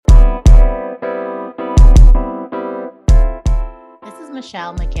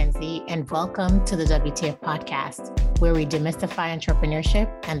Michelle McKenzie, and welcome to the WTF podcast, where we demystify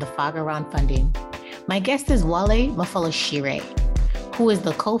entrepreneurship and the fog around funding. My guest is Walle Mafolasire, who is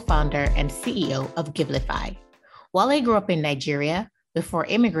the co-founder and CEO of Givelify. Walle grew up in Nigeria before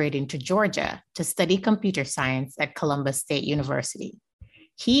immigrating to Georgia to study computer science at Columbus State University.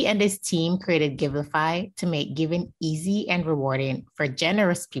 He and his team created Givelify to make giving easy and rewarding for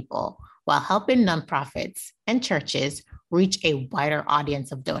generous people while helping nonprofits and churches reach a wider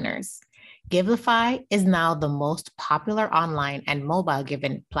audience of donors. Givelify is now the most popular online and mobile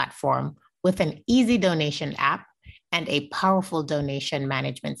giving platform with an easy donation app and a powerful donation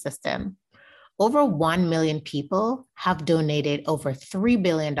management system. Over 1 million people have donated over $3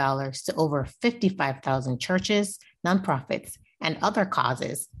 billion to over 55,000 churches, nonprofits, and other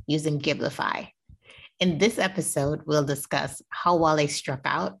causes using Givelify. In this episode, we'll discuss how Walle struck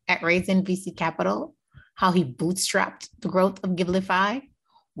out at raising VC capital, how he bootstrapped the growth of Givelify,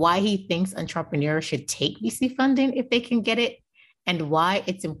 why he thinks entrepreneurs should take VC funding if they can get it, and why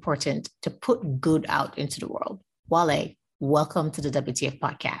it's important to put good out into the world. Walle, welcome to the WTF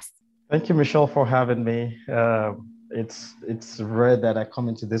podcast. Thank you, Michelle, for having me. It's rare that I come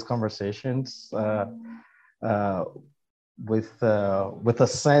into these conversations with a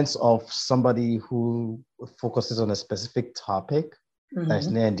sense of somebody who focuses on a specific topic that's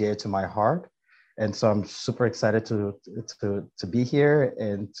near and dear to my heart. And so I'm super excited to be here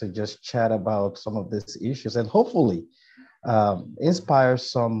and to just chat about some of these issues and hopefully inspire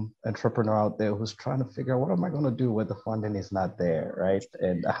some entrepreneur out there who's trying to figure out what am I going to do when the funding is not there, right?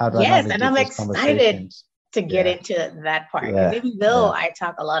 And how do I navigate and I'm these excited to get into that part. Because even though I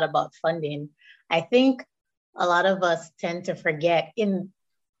talk a lot about funding, I think a lot of us tend to forget you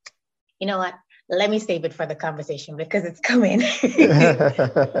know what? Let me save it for the conversation because it's coming.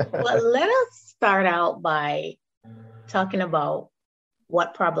 But let us start out by talking about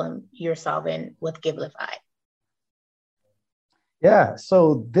what problem you're solving with Givelify. Yeah,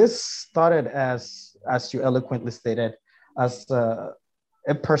 so this started as you eloquently stated, as a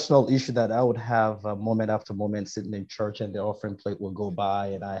personal issue that I would have moment after moment sitting in church and the offering plate would go by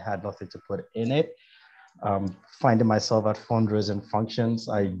and I had nothing to put in it. Finding myself at fundraising functions,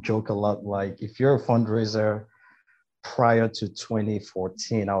 I joke a lot, like if you're a fundraiser prior to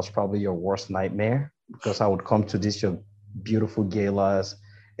 2014, I was probably your worst nightmare because I would come to these your beautiful galas,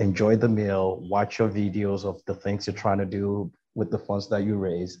 enjoy the meal, watch your videos of the things you're trying to do with the funds that you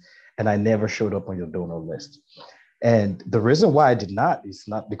raise, and I never showed up on your donor list. And the reason why I did not is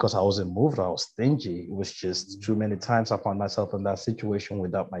not because I wasn't moved or I was stingy. It was just too many times I found myself in that situation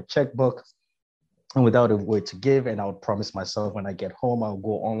without my checkbook and without a way to give. And I would promise myself when I get home, I'll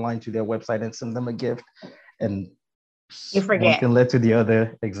go online to their website and send them a gift. And you forget. One thing led to the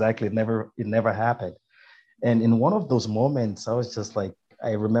other. Exactly. It never happened. And in one of those moments, I was just like,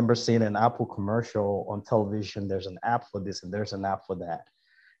 I remember seeing an Apple commercial on television. There's an app for this and there's an app for that.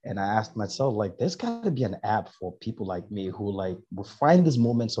 And I asked myself, like, there's got to be an app for people like me who like will find these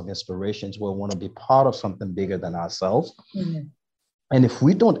moments of inspirations where we want to be part of something bigger than ourselves. Mm-hmm. And if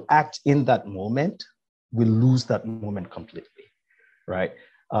we don't act in that moment, we lose that moment completely, right?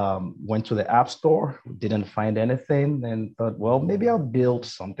 Went to the app store, didn't find anything, and thought, well, maybe I'll build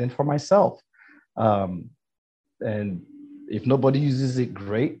something for myself. And if nobody uses it,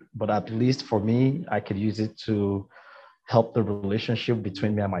 great. But at least for me, I could use it to help the relationship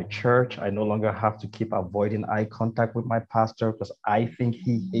between me and my church. I no longer have to keep avoiding eye contact with my pastor because I think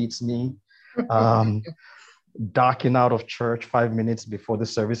he hates me. Ducking out of church 5 minutes before the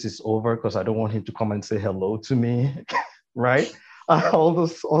service is over because I don't want him to come and say hello to me, right? All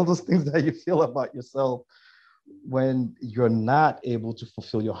those things that you feel about yourself when you're not able to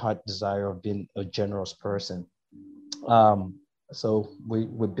fulfill your heart desire of being a generous person. So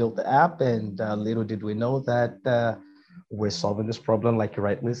we built the app, and little did we know that we're solving this problem, like you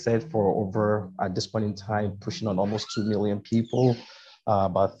rightly said, for over, at this point in time, pushing on almost 2 million people,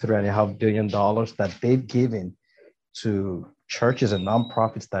 about $3.5 billion that they've given to churches and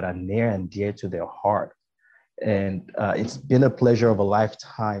nonprofits that are near and dear to their heart. And it's been a pleasure of a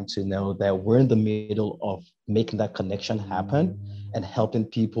lifetime to know that we're in the middle of making that connection happen and helping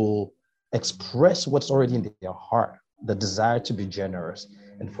people express what's already in their heart, the desire to be generous.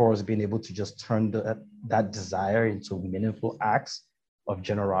 And for us being able to just turn that desire into meaningful acts of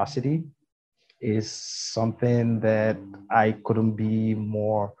generosity is something that I couldn't be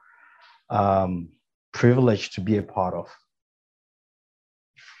more privileged to be a part of.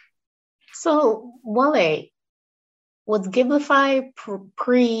 So, Walle, was Givelify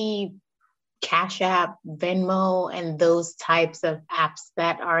pre Cash App, Venmo, and those types of apps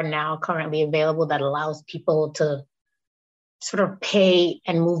that are now currently available that allows people to sort of pay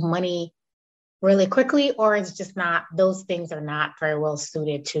and move money really quickly, or it's just not, those things are not very well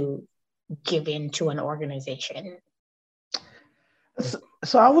suited to give into an organization?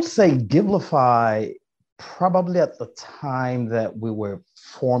 So I would say Givelify, probably at the time that we were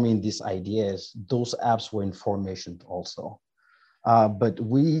forming these ideas, those apps were in formation also. But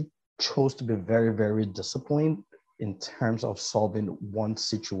we chose to be very, very disciplined in terms of solving one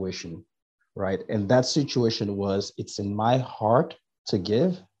situation, right? And that situation was, it's in my heart to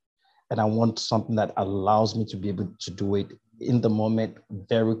give, and I want something that allows me to be able to do it in the moment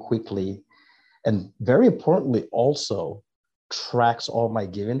very quickly. And very importantly, also tracks all my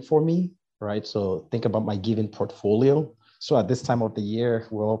giving for me, right? So think about my giving portfolio. So at this time of the year,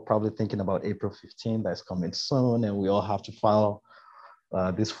 we're all probably thinking about April 15th, that's coming soon, and we all have to file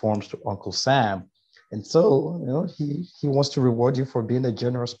these forms to Uncle Sam. And so, he wants to reward you for being a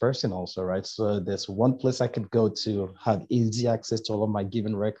generous person also, right? So there's one place I could go to have easy access to all of my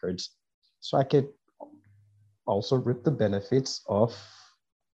given records. So I could also reap the benefits of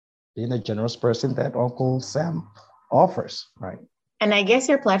being a generous person that Uncle Sam offers, right? And I guess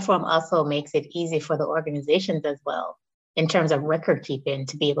your platform also makes it easy for the organizations as well, in terms of record keeping,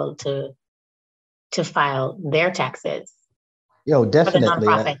 to be able to file their taxes. Definitely. For the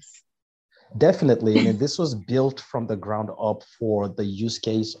nonprofits. Definitely. I mean, this was built from the ground up for the use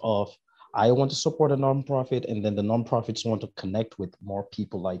case of, I want to support a nonprofit, and then the nonprofits want to connect with more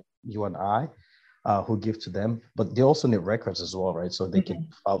people like you and I, who give to them, but they also need records as well, right? So they can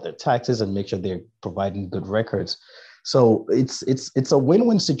file their taxes and make sure they're providing good records. So it's a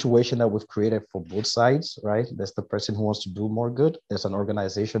win-win situation that we've created for both sides, right? There's the person who wants to do more good. There's an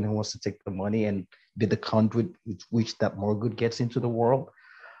organization who wants to take the money and be the conduit with which that more good gets into the world.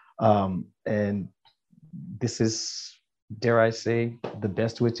 And this is, dare I say, the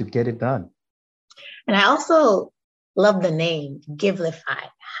best way to get it done. And I also love the name, Givelify.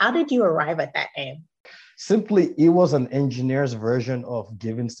 How did you arrive at that name? Simply, it was an engineer's version of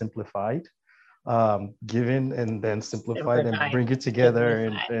Giving Simplified. Giving and then simplified and bring it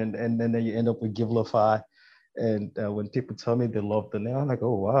together, and then you end up with Givelify. And when people tell me they love the name, I'm like,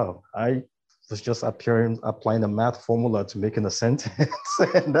 oh wow, I was just applying a math formula to making a sentence,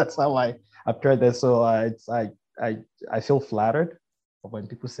 and that's how I appeared there. So I feel flattered when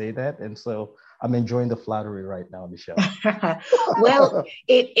people say that, and so I'm enjoying the flattery right now, Michelle. Well,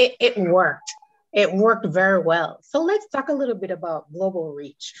 it worked. It worked very well. So let's talk a little bit about global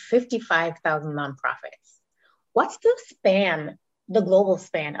reach, 55,000 nonprofits. What's the global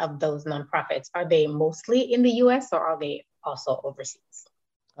span of those nonprofits? Are they mostly in the US, or are they also overseas?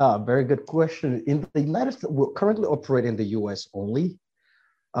 Very good question. In the United States, we're currently operating in the US only,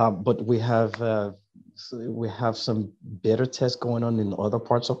 but we have some beta tests going on in other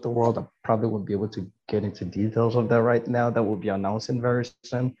parts of the world. I probably won't be able to get into details of that right now. That will be announcing very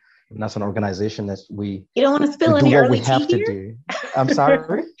soon. And that's an organization that you don't want to spill any early tea here? Do. I'm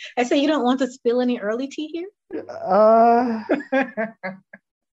sorry? I say you don't want to spill any early tea here?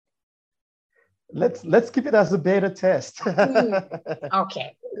 Let's keep it as a beta test.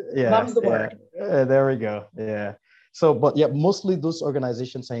 Okay. Yeah. That's the word. There we go. Yeah. So, but yeah, mostly those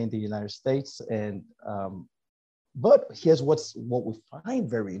organizations are in the United States. And but here's what we find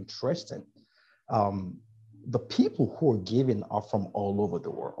very interesting. The people who are giving are from all over the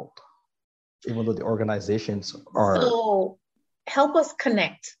world, even though the organizations are. So help us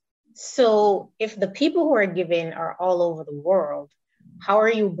connect. So if the people who are giving are all over the world, how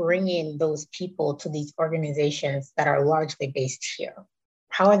are you bringing those people to these organizations that are largely based here?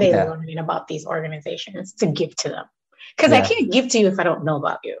 How are they learning about these organizations to give to them? Because I can't give to you if I don't know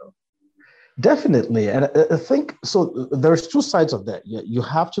about you. Definitely. And I think, so there's two sides of that. You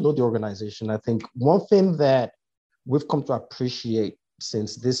have to know the organization. I think one thing that we've come to appreciate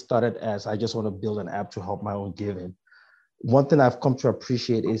since this started as, I just want to build an app to help my own giving. One thing I've come to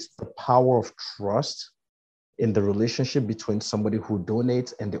appreciate is the power of trust in the relationship between somebody who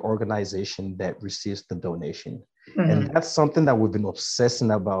donates and the organization that receives the donation. Mm-hmm. And that's something that we've been obsessing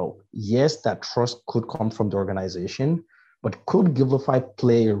about. Yes, that trust could come from the organization, but could Givelify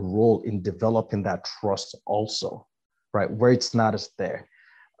play a role in developing that trust also, right? Where it's not as there.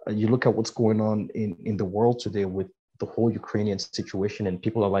 You look at what's going on in the world today with the whole Ukrainian situation, and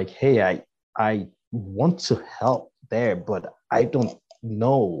people are like, hey, I want to help there, but I don't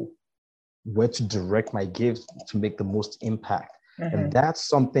know where to direct my gifts to make the most impact. Mm-hmm. And that's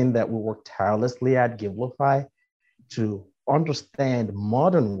something that we work tirelessly at Givelify to understand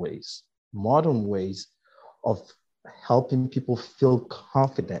modern ways of helping people feel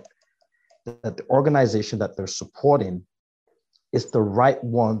confident that the organization that they're supporting is the right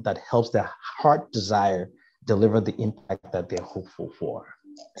one that helps their heart desire deliver the impact that they're hopeful for.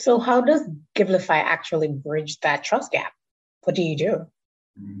 So how does Givelify actually bridge that trust gap? What do you do?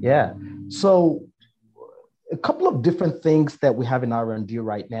 Yeah. So a couple of different things that we have in R&D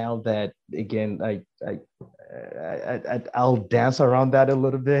right now that, again, I'll dance around that a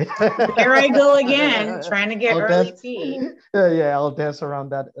little bit. Here I go again, trying to get early tea. Yeah, I'll dance around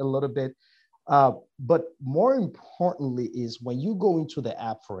that a little bit. But more importantly is when you go into the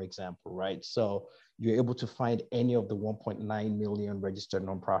app, for example, right? So you're able to find any of the 1.9 million registered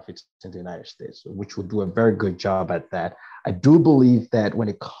nonprofits in the United States, which will do a very good job at that. I do believe that when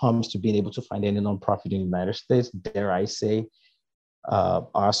it comes to being able to find any nonprofit in the United States, dare I say,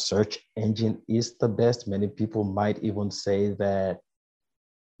 our search engine is the best. Many people might even say that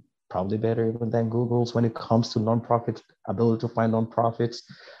probably better even than Google's when it comes to nonprofits, ability to find nonprofits.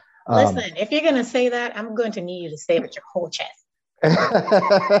 Listen, if you're going to say that, I'm going to need you to say it with your whole chest.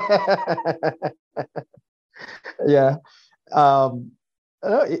 Yeah,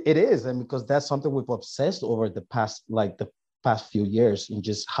 it is, and because that's something we've obsessed over the past few years, and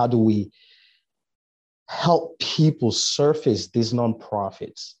just how do we help people surface these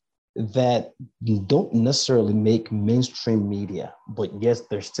nonprofits that don't necessarily make mainstream media, but yes,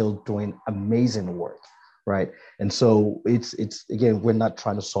 they're still doing amazing work, right? And so it's again, we're not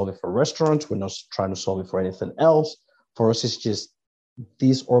trying to solve it for restaurants, we're not trying to solve it for anything else. For us, it's just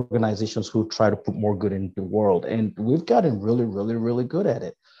these organizations who try to put more good in the world, and we've gotten really, really, really good at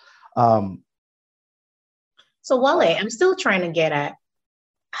it. So Walle, I'm still trying to get at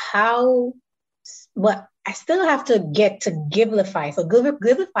but I still have to get to Givelify. So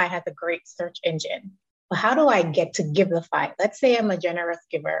Givelify has a great search engine, but how do I get to Givelify? Let's say I'm a generous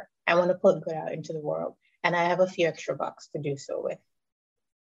giver. I want to put good out into the world, and I have a few extra bucks to do so with.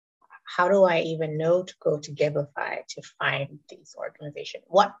 How do I even know to go to Givelify to find these organizations?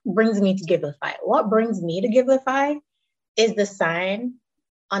 What brings me to Givelify? What brings me to Givelify is the sign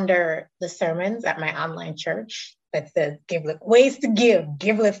under the sermons at my online church that says ways to give,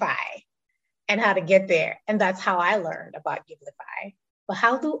 Givelify, and how to get there. And that's how I learned about Givelify. But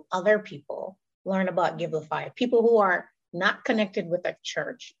how do other people learn about Givelify? People who are not connected with a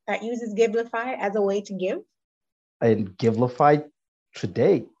church that uses Givelify as a way to give? And Givelify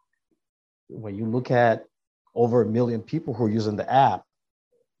today, when you look at over 1 million people who are using the app,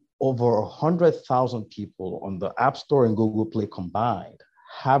 over 100,000 people on the App Store and Google Play combined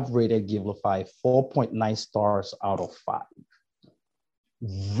have rated Givelify 4.9 stars out of 5.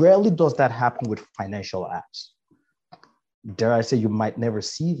 Rarely does that happen with financial apps. Dare I say, you might never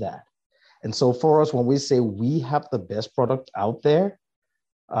see that. And so for us, when we say we have the best product out there,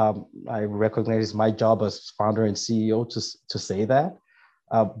 I recognize it's my job as founder and CEO to say that.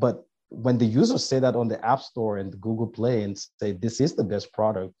 But when the users say that on the App Store and the Google Play and say, this is the best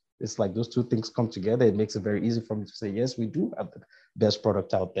product, it's like those two things come together. It makes it very easy for me to say, yes, we do have the best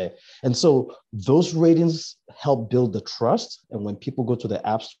product out there. And so those ratings help build the trust. And when people go to the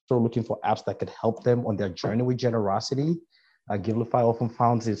App Store looking for apps that could help them on their journey with generosity, Givelify often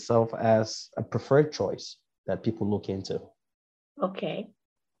finds itself as a preferred choice that people look into. Okay.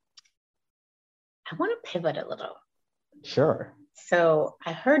 I want to pivot a little. Sure. So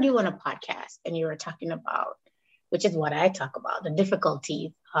I heard you on a podcast and you were talking about, which is what I talk about, the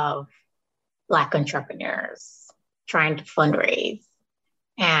difficulties of Black entrepreneurs trying to fundraise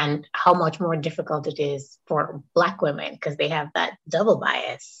and how much more difficult it is for Black women because they have that double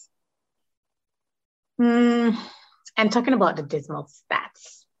bias. And talking about the dismal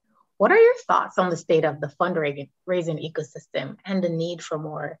stats, what are your thoughts on the state of the fundraising ecosystem and the need for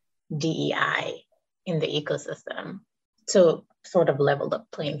more DEI in the ecosystem to sort of level the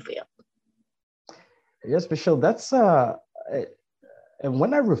playing field? Yes, Michelle, that's and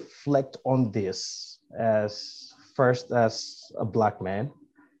when I reflect on this as first as a Black man,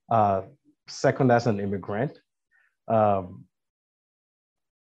 second as an immigrant,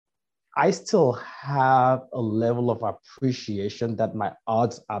 I still have a level of appreciation that my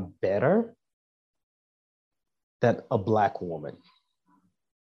odds are better than a Black woman.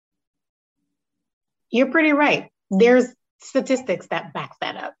 You're pretty right. There's statistics that back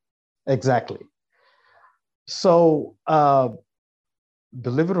that up. Exactly. So,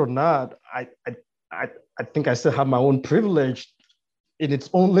 believe it or not, I think I still have my own privilege in its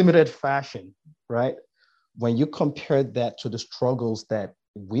own limited fashion, right? When you compare that to the struggles that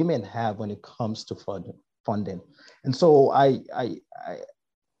women have when it comes to funding. And so I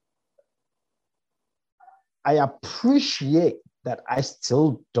appreciate that I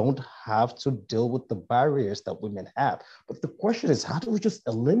still don't have to deal with the barriers that women have. But the question is, how do we just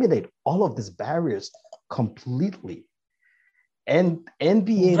eliminate all of these barriers completely? and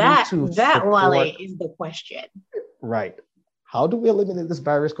be able to that Walle support, is the question. right? How do we eliminate these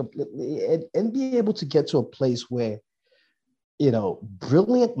barriers completely and be able to get to a place where,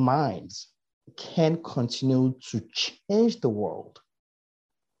 brilliant minds can continue to change the world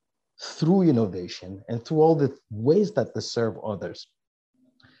through innovation and through all the ways that they serve others.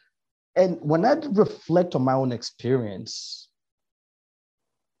 And when I reflect on my own experience,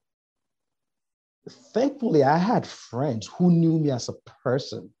 thankfully, I had friends who knew me as a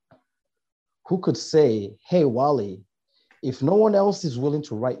person who could say, hey, Walle, if no one else is willing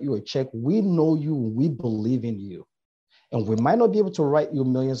to write you a check, we know you, we believe in you. And we might not be able to write you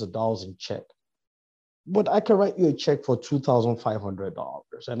millions of dollars in check, but I can write you a check for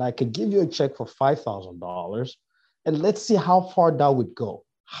 $2,500 and I could give you a check for $5,000. And let's see how far that would go.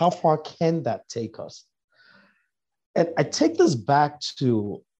 How far can that take us? And I take this back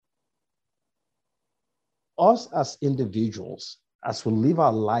to us as individuals, as we live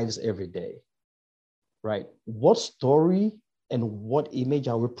our lives every day, right? What story and what image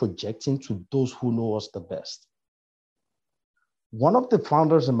are we projecting to those who know us the best? One of the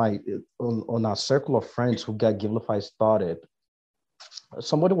founders in on our circle of friends who got Givelify started,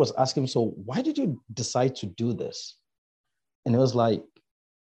 somebody was asking, so why did you decide to do this? And it was like,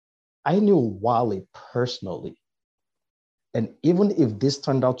 I knew Walle personally. And even if this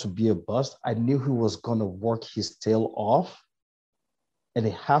turned out to be a bust, I knew he was going to work his tail off. And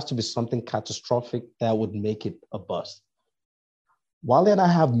it has to be something catastrophic that would make it a bust. Walle and I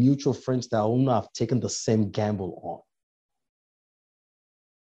have mutual friends that I only have taken the same gamble on.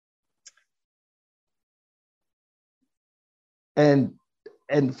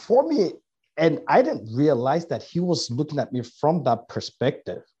 And for me, and I didn't realize that he was looking at me from that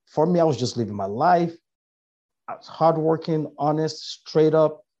perspective. For me, I was just living my life. I was hardworking, honest, straight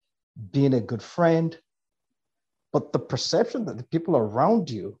up, being a good friend. But the perception that the people around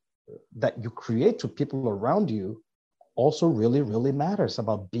you, that you create to people around you, also really, really matters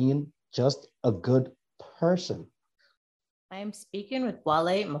about being just a good person. I am speaking with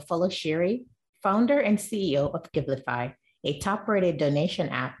Walle Mafolasire, founder and CEO of Givelify, a top-rated donation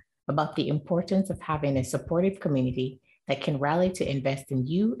app about the importance of having a supportive community that can rally to invest in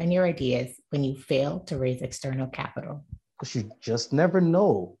you and your ideas when you fail to raise external capital. Because you just never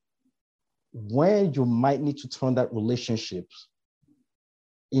know when you might need to turn that relationships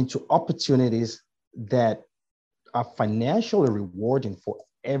into opportunities that are financially rewarding for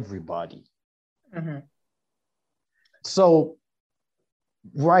everybody. Mm-hmm. So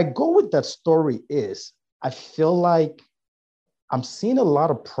where I go with that story is, I feel like I'm seeing a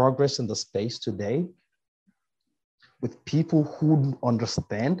lot of progress in the space today with people who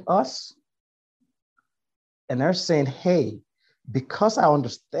understand us. And they're saying, hey, because I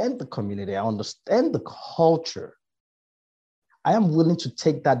understand the community, I understand the culture, I am willing to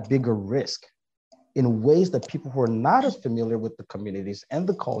take that bigger risk in ways that people who are not as familiar with the communities and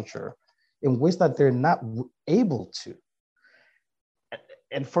the culture, in ways that they're not able to.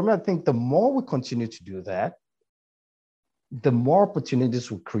 And for me, I think the more we continue to do that, the more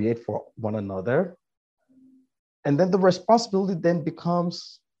opportunities we create for one another. And then the responsibility then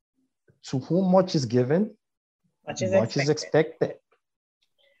becomes, to whom much is given, much is expected.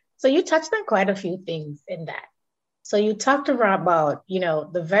 So you touched on quite a few things in that. So you talked about,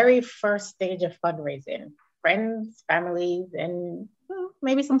 the very first stage of fundraising, friends, families, and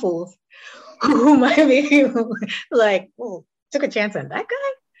maybe some fools who might be like, oh, took a chance on that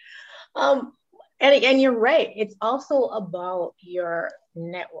guy. And you're right. It's also about your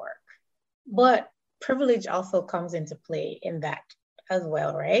network, but privilege also comes into play in that as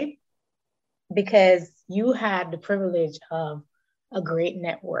well, right? Because you had the privilege of a great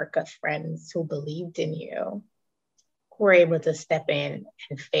network of friends who believed in you, who were able to step in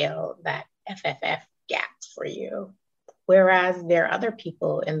and fill that FFF gap for you. Whereas there are other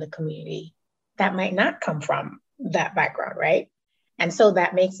people in the community that might not come from that background, right? And so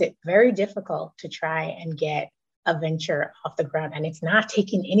that makes it very difficult to try and get a venture off the ground. And it's not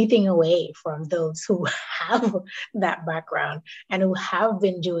taking anything away from those who have that background and who have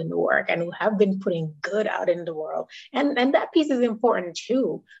been doing the work and who have been putting good out in the world. And that piece is important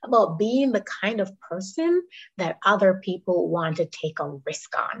too, about being the kind of person that other people want to take a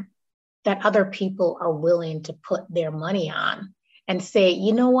risk on, that other people are willing to put their money on and say,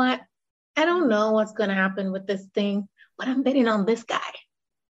 you know what? I don't know what's going to happen with this thing, but I'm betting on this guy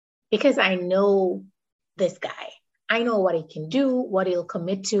because I know this guy. I know what he can do, what he'll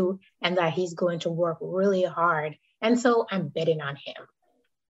commit to, and that he's going to work really hard. And so I'm betting on him.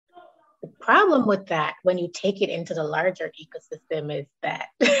 The problem with that, when you take it into the larger ecosystem, is that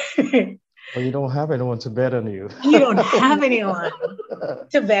Well, you don't have anyone to bet on you. You don't have anyone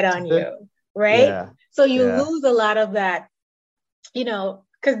to bet on you, right? Yeah. So you Yeah. lose a lot of that,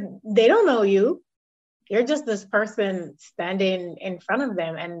 because they don't know you. You're just this person standing in front of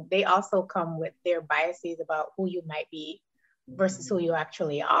them, and they also come with their biases about who you might be versus who you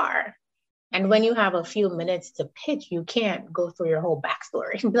actually are. And when you have a few minutes to pitch, you can't go through your whole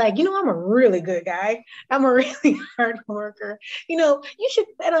backstory and be like, I'm a really good guy. I'm a really hard worker. You should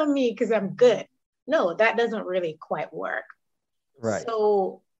bet on me because I'm good. No, that doesn't really quite work. Right.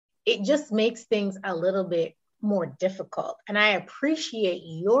 So it just makes things a little bit more difficult. And I appreciate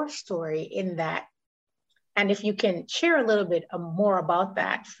your story in that. And if you can share a little bit more about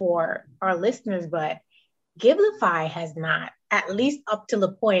that for our listeners, but Giblify has not, at least up to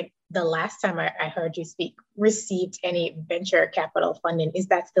the point the last time I heard you speak, received any venture capital funding. Is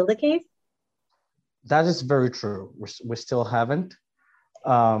that still the case? That is very true. We still haven't.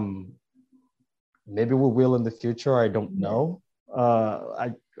 Um, Maybe we will in the future. I don't know.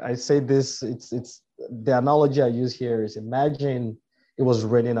 I say this. It's the analogy I use here is imagine it was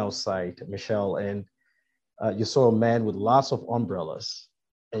raining outside, Michelle, and you saw a man with lots of umbrellas,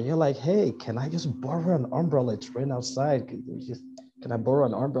 and you're like, "Hey, can I just borrow an umbrella? It's raining outside. Can I borrow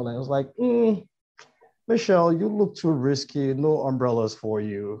an umbrella?" And I was like, Michelle, you look too risky. No umbrellas for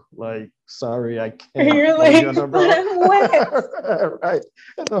you. Like, sorry, I can't. You're like, you an umbrella. I'm wet. Right,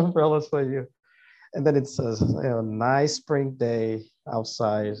 no umbrellas for you. And then it's a nice spring day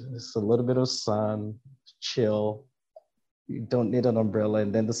outside. It's a little bit of sun, chill. You don't need an umbrella.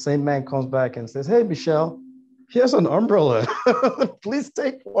 And then the same man comes back and says, "Hey, Michelle, here's an umbrella. Please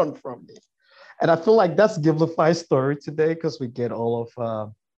take one from me." And I feel like that's Giblify's story today because we get all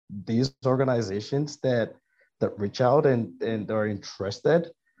of these organizations that reach out and are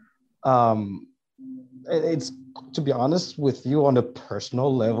interested. It's, to be honest with you, on a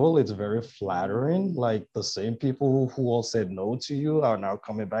personal level, it's very flattering. Like the same people who all said no to you are now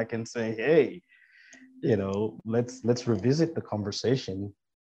coming back and saying, "Hey, let's revisit the conversation."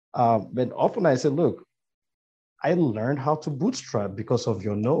 But often I say, "Look, I learned how to bootstrap because of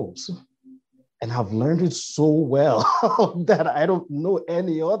your no's, and I've learned it so well that I don't know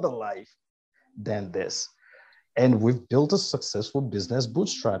any other life than this." And we've built a successful business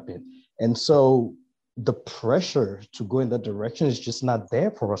bootstrapping. And so the pressure to go in that direction is just not there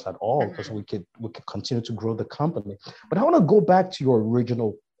for us at all, because we could continue to grow the company. But I want to go back to your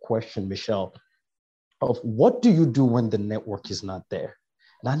original question, Michelle, of what do you do when the network is not there?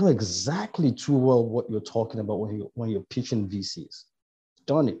 And I know exactly too well what you're talking about when you're pitching VCs.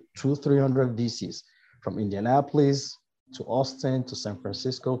 Done it, 200-300 VCs from Indianapolis to Austin to San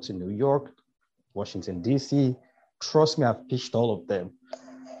Francisco to New York, Washington, D.C. Trust me, I've pitched all of them.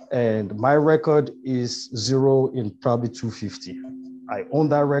 And my record is 0 in probably 250. I own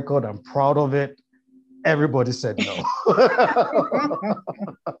that record. I'm proud of it. Everybody said no.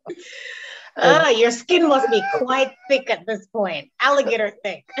 Your skin must be quite thick at this point. Alligator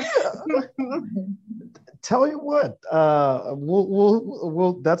thick. Tell you what,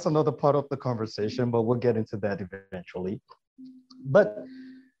 we'll that's another part of the conversation, but we'll get into that eventually. But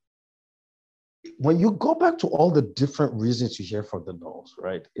when you go back to all the different reasons you hear for the no's,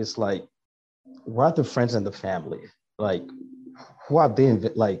 right? It's like, what are the friends and the family? Like, who are they?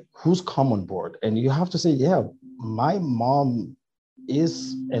 Like, who's come on board? And you have to say, yeah, my mom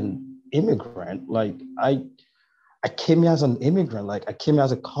is an immigrant. Like, I came here as an immigrant. Like, I came here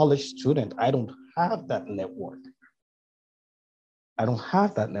as a college student. I don't have that network.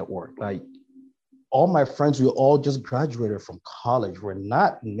 Like, all my friends, we all just graduated from college. We're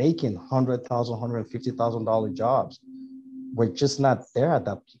not making $100,000, $150,000 jobs. We're just not there at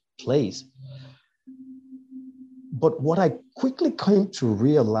that place. But what I quickly came to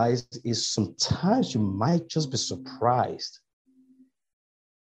realize is sometimes you might just be surprised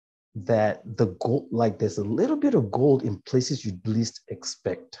that the gold, like there's a little bit of gold in places you least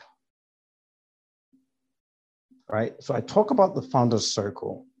expect. Right? So I talk about the founder's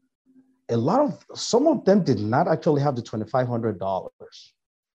circle. Some of them did not actually have the $2,500.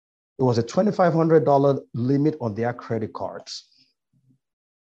 It was a $2,500 limit on their credit cards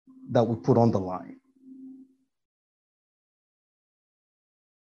that we put on the line.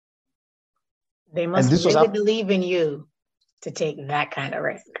 They must really believe in you to take that kind of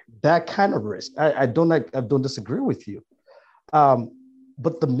risk. I don't disagree with you.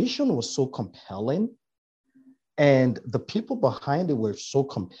 But the mission was so compelling. And the people behind it were so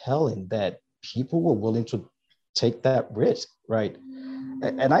compelling that people were willing to take that risk, right?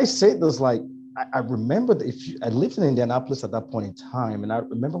 And I say this like, I remember that I lived in Indianapolis at that point in time. And I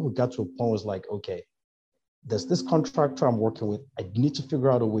remember we got to a point where it was like, okay, there's this contractor I'm working with. I need to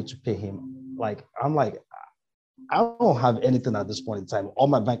figure out a way to pay him. I'm like, I don't have anything at this point in time. All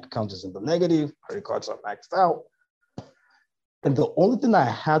my bank accounts is in the negative. Credit cards are maxed out. And the only thing I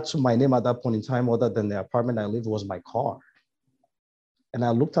had to my name at that point in time, other than the apartment I lived, was my car. And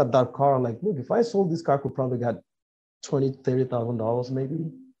I looked at that car like, look, if I sold this car, I could probably get $20,000, $30,000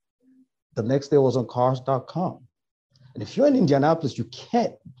 maybe. The next day was on cars.com. And if you're in Indianapolis, you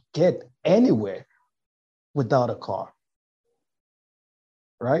can't get anywhere without a car,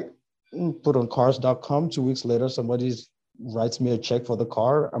 right? Put on cars.com. 2 weeks later, somebody writes me a check for the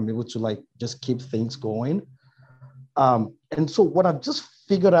car. I'm able to just keep things going. And so what I've just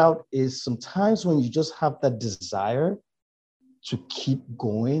figured out is sometimes when you just have that desire to keep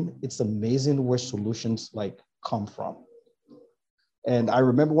going, it's amazing where solutions come from. And I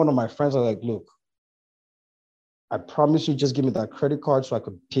remember one of my friends was like, look, I promise you, just give me that credit card so I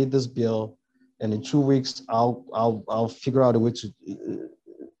could pay this bill. And in 2 weeks, I'll figure out a way to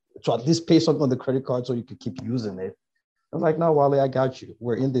at least pay something on the credit card so you could keep using it. I'm like, no, Walle, I got you.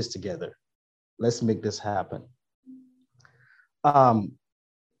 We're in this together. Let's make this happen.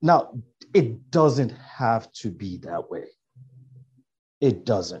 Now, it doesn't have to be that way. It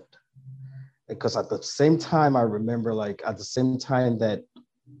doesn't. Because at the same time, I remember at the same time that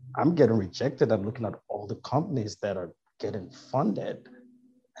I'm getting rejected, I'm looking at all the companies that are getting funded.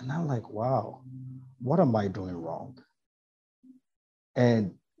 And I'm like, wow, what am I doing wrong?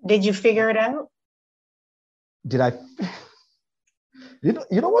 And did you figure it out? Did I?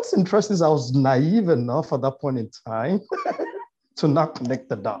 You know what's interesting is I was naive enough at that point in time to not connect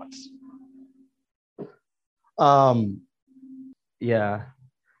the dots. Yeah.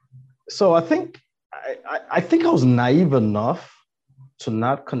 So I think I was naive enough to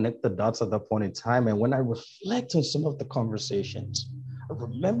not connect the dots at that point in time. And when I reflect on some of the conversations, I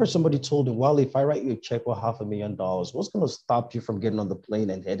remember somebody told me, well, if I write you a check for $500,000, what's going to stop you from getting on the plane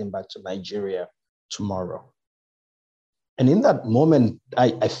and heading back to Nigeria tomorrow? And in that moment,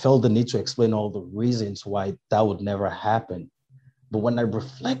 I felt the need to explain all the reasons why that would never happen. But when I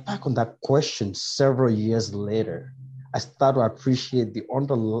reflect back on that question several years later, I start to appreciate the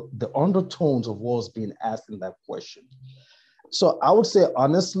undertones of what was being asked in that question. So I would say,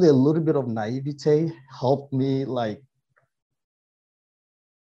 honestly, a little bit of naivete helped me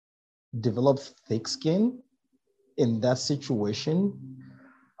develop thick skin in that situation.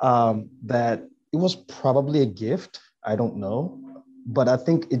 That it was probably a gift. I don't know. But I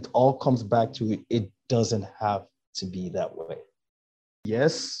think it all comes back to it doesn't have to be that way.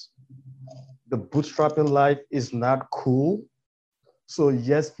 Yes, the bootstrapping life is not cool. So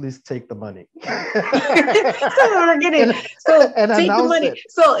yes, please take the money. So take the money.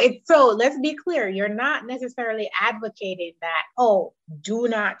 So let's be clear. You're not necessarily advocating that, do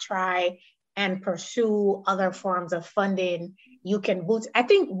not try and pursue other forms of funding. You can I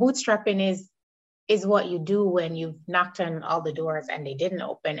think bootstrapping is what you do when you've knocked on all the doors and they didn't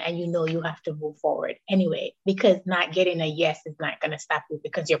open, and you have to move forward anyway, because not getting a yes is not going to stop you,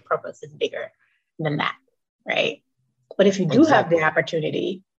 because your purpose is bigger than that, right? But if you do have the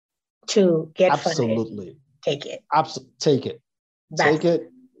opportunity to get funded, take it. Take it. Take it.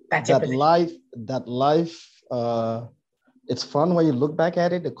 That life, it's fun when you look back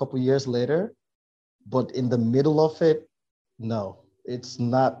at it a couple of years later, but in the middle of it, no, it's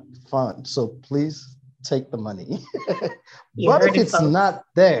not fun. So please take the money. But if it's not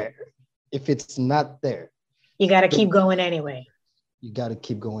there, you got to keep going anyway. You got to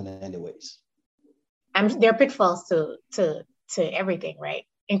keep going anyways. There are pitfalls to everything, right?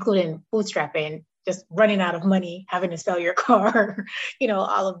 Including bootstrapping, just running out of money, having to sell your car,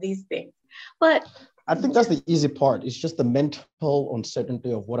 all of these things. But I think that's the easy part. It's just the mental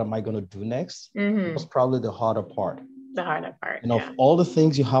uncertainty of what am I going to do next. Mm-hmm. It's probably the harder part. Of all the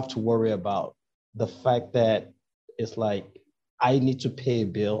things you have to worry about, the fact that it's I need to pay a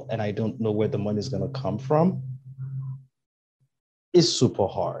bill and I don't know where the money is going to come from is super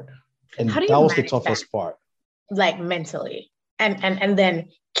hard. And that was the toughest part. Mentally, and then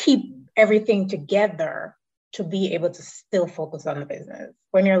keep everything together to be able to still focus on the business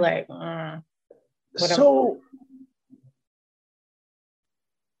when you're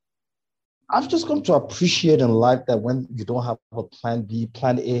I've just come to appreciate in life that when you don't have a plan B,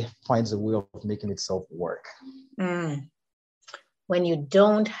 plan A finds a way of making itself work. When you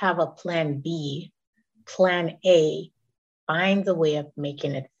don't have a plan B, plan A finds a way of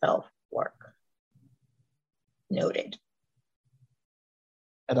making itself work. Noted.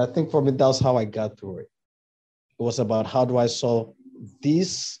 And I think for me, that's how I got through it. It was about how do I solve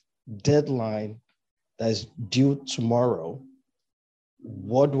this deadline that is due tomorrow?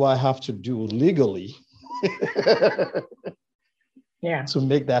 What do I have to do legally Yeah. To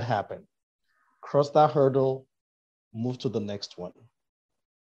make that happen. Cross that hurdle, move to the next one.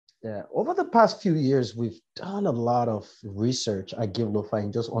 Yeah, over the past few years, we've done a lot of research at Givelify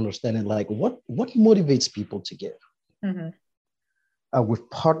and just understanding like what motivates people to give. We've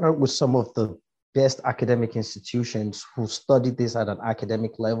partnered with some of the best academic institutions who study this at an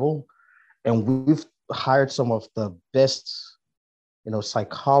academic level, and we've hired some of the best,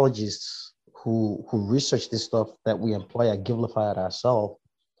 psychologists who research this stuff that we employ at Givelify at ourselves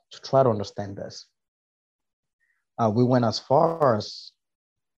to try to understand this. We went as far as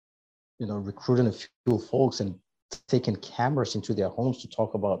recruiting a few folks and taking cameras into their homes to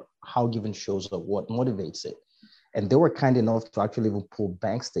talk about how giving shows up, what motivates it. And they were kind enough to actually even pull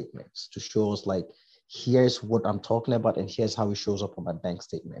bank statements to show us like, here's what I'm talking about and here's how it shows up on my bank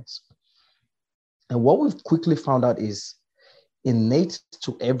statements. And what we've quickly found out is innate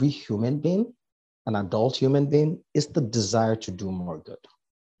to every human being, an adult human being, is the desire to do more good.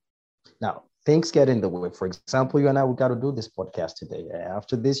 Now, things get in the way. For example, you and I, we got to do this podcast today.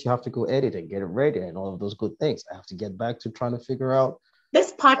 After this, you have to go edit and get it ready and all of those good things. I have to get back to trying to figure out.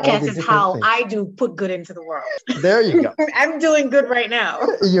 This podcast is how things. I do put good into the world. There you go. I'm doing good right now.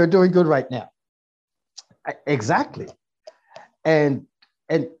 You're doing good right now. Exactly. And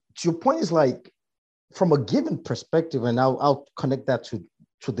to your point is like, from a given perspective, and I'll connect that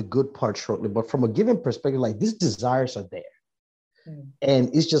to the good part shortly, but from a given perspective, like these desires are there.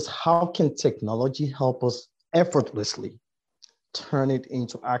 And it's just how can technology help us effortlessly turn it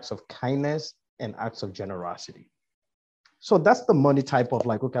into acts of kindness and acts of generosity. So that's the money type of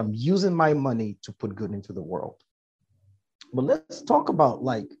like, okay, I'm using my money to put good into the world. But let's talk about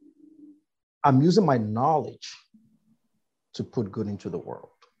like, I'm using my knowledge to put good into the world.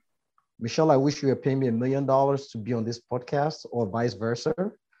 Michelle, I wish you were paying me $1 million to be on this podcast or vice versa.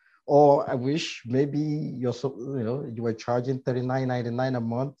 Or I wish maybe you were charging $39.99 a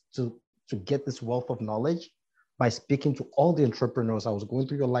month to get this wealth of knowledge by speaking to all the entrepreneurs. I was going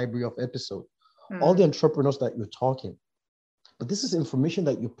through your library of episodes, all the entrepreneurs that you're talking. But this is information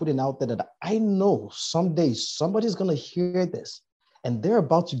that you're putting out there that I know someday somebody's going to hear this and they're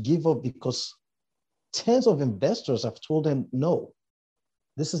about to give up because tens of investors have told them, no,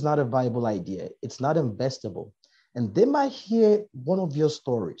 this is not a viable idea. It's not investable. And they might hear one of your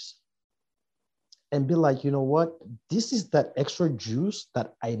stories and be like, you know what? This is that extra juice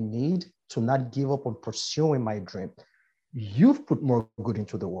that I need to not give up on pursuing my dream. You've put more good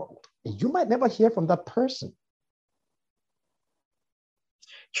into the world. And you might never hear from that person.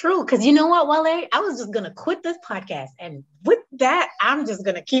 True, because you know what, Walle? I was just going to quit this podcast. And with that, I'm just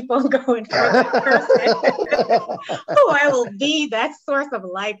going to keep on going for that person who I will be that source of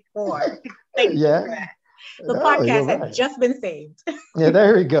light for. Thank you for that. The podcast had just been saved. Yeah,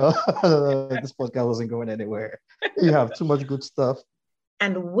 there we go. This podcast wasn't going anywhere. You have too much good stuff.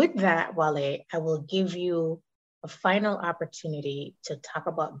 And with that, Walle, I will give you a final opportunity to talk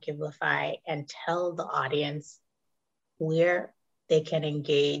about Givelify and tell the audience where they can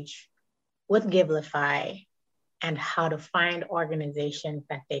engage with Givelify and how to find organizations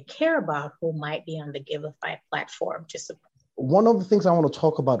that they care about who might be on the Givelify platform to support. One of the things I want to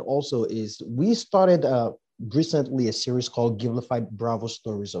talk about also is we started recently a series called Givelify Bravo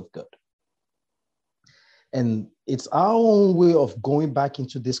Stories of Good. And it's our own way of going back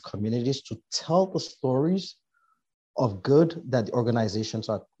into these communities to tell the stories of good that the organizations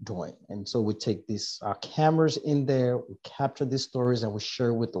are doing. And so we take our cameras in there, we capture these stories and we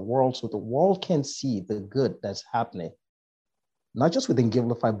share with the world so the world can see the good that's happening, not just within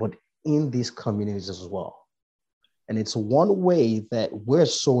Givelify, but in these communities as well. And it's one way that we're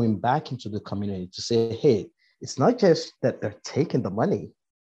sewing back into the community to say, hey, it's not just that they're taking the money,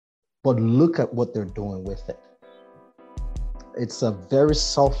 but look at what they're doing with it. It's a very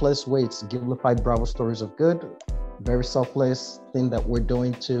selfless way. It's Givelify Bravo Stories of Good. Very selfless thing that we're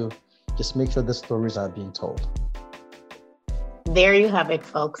doing to just make sure the stories are being told. There you have it,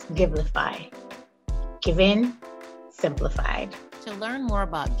 folks. Givelify. Give in, simplified. To learn more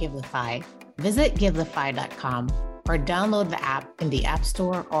about Givelify, visit givelify.com or download the app in the App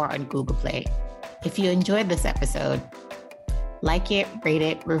Store or on Google Play. If you enjoyed this episode, like it, rate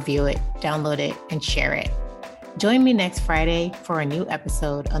it, review it, download it, and share it. Join me next Friday for a new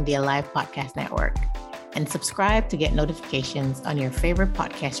episode on the Alive Podcast Network. And subscribe to get notifications on your favorite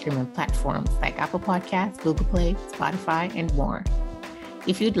podcast streaming platforms like Apple Podcasts, Google Play, Spotify, and more.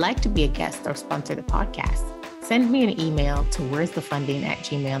 If you'd like to be a guest or sponsor the podcast, send me an email to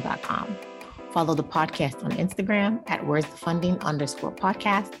where'sthefunding@gmail.com. Follow the podcast on Instagram at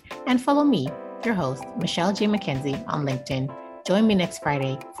where'sthefunding_podcast and follow me, your host, Michelle J. McKenzie, on LinkedIn. Join me next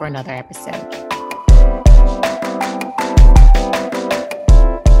Friday for another episode.